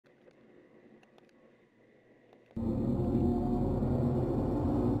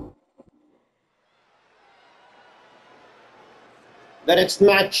The next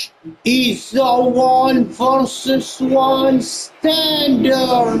match is a 1 versus 1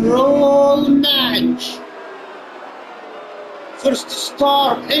 standard rule match. First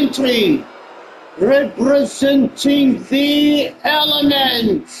star entry representing the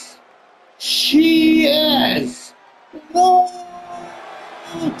elements. She is water.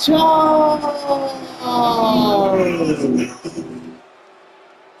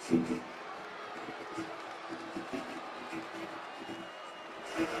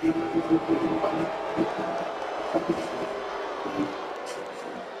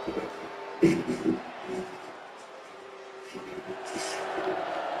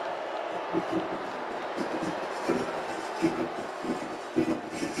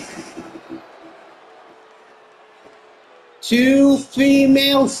 Two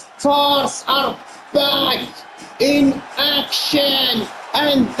female stars are back in action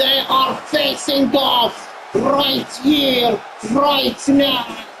and they are facing off right here, right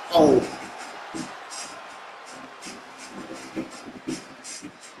now.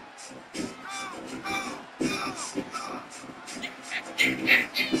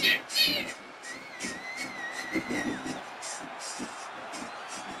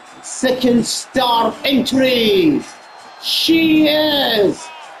 Second star entry. She is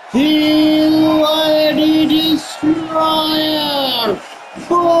the Lady Destroyer,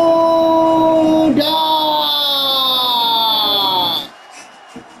 Buddha!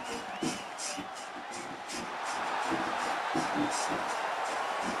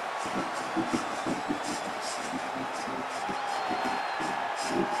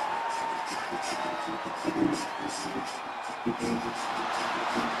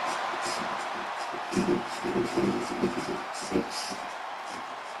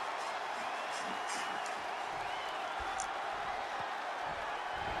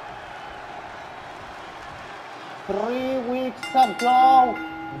 Three weeks ago,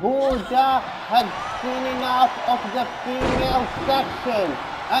 Buddha had seen enough of the female section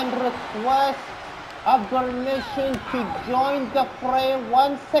and requested a permission to join the fray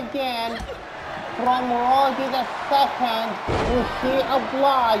once again. From Roddy II, who she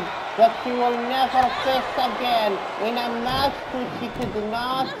obliged that she will never face again in a match where she could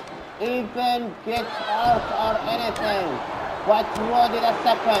not even get hurt or anything. But Roddy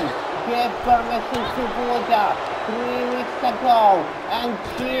II gave permission to Buddha 3 weeks ago, and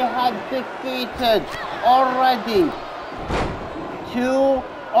she had defeated already two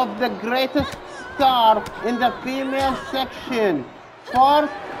of the greatest stars in the female section.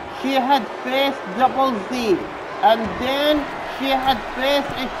 First, she had faced Double Z, and then she had faced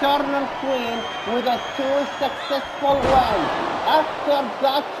Eternal Queen with a 2 successful wins. After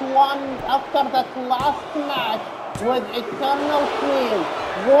that last match with Eternal Queen,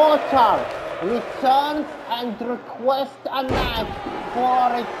 Water returns and requests a match for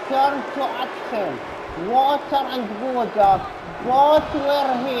a return to action. Water and Buddha both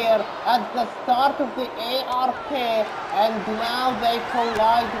were here at the start of the ARK, and now they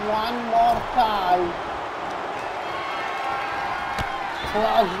collide one more time.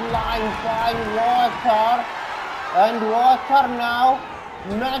 Clothesline by Water, and Water now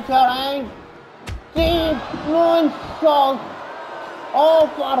measuring deep moonsault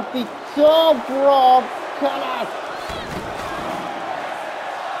over the top rope. Connect.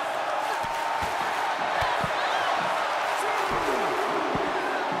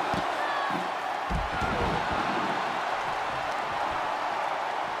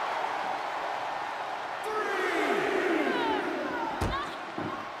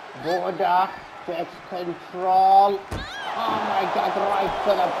 Buddha takes control. Oh my God, right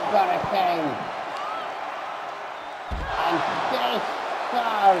to the barricade. And this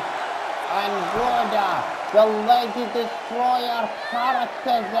starts. And Buddha, the Lady Destroyer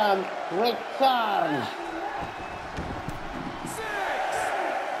paroxysm, returns.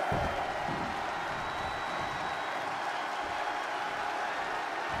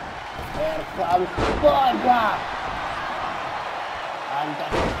 Here comes Buddha. And the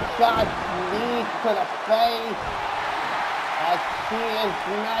shot leads to the face as she is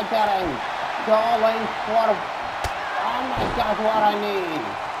measuring, going for, oh my God, what I need.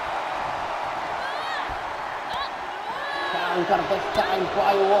 Counter this time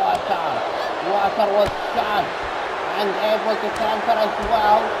by Water. Water was shot and able to counter as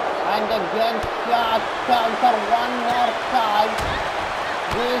well. And again shot, counter one more time.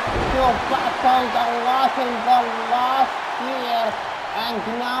 These two battled a lot in the last year, and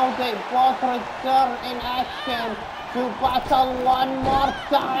now they both return in action to battle one more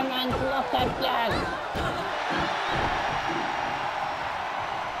time, and look at that!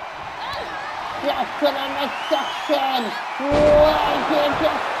 Just to the midsection. Waiting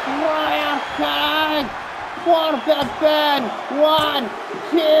to fire cut. For the pin. 1,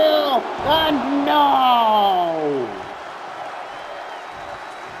 2, and no!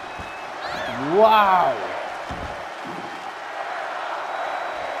 Wow!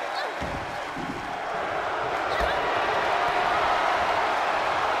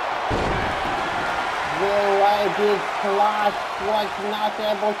 The ladies clash was not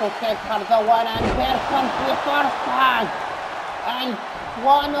able to take her the win, and there comes the first tag. And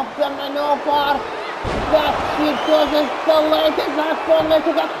one of the maneuvers that she does is the ladies are falling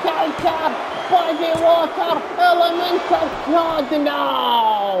to the counter by the water elemental god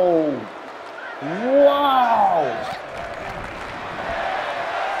now. Wow!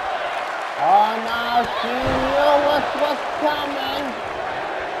 Oh, now she knew what was coming.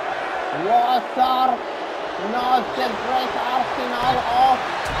 Water, not the great arsenal of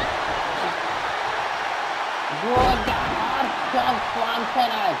good arts of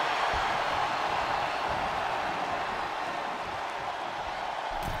Slantenet.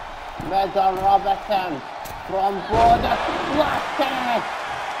 Metal Robertson from Border Slantenet.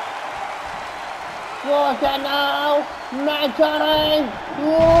 Good now, measuring,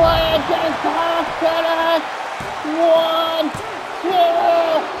 legends after it. 1,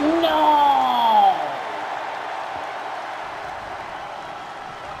 2, no!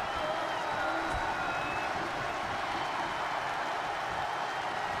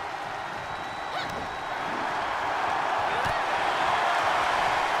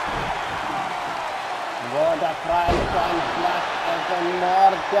 Border tries to inflict even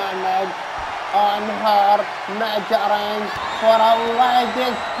more damage on her, measuring for a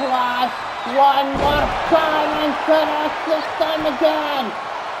ladies clash. One more time and connects this time again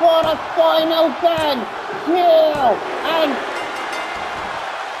for a final pin. 2 and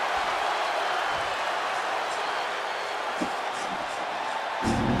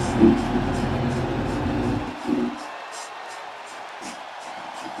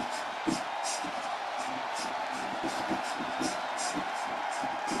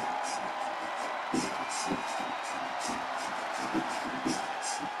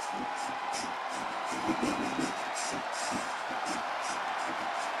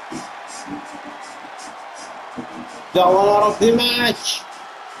the winner of the match,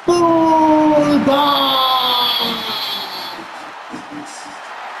 Bulldog!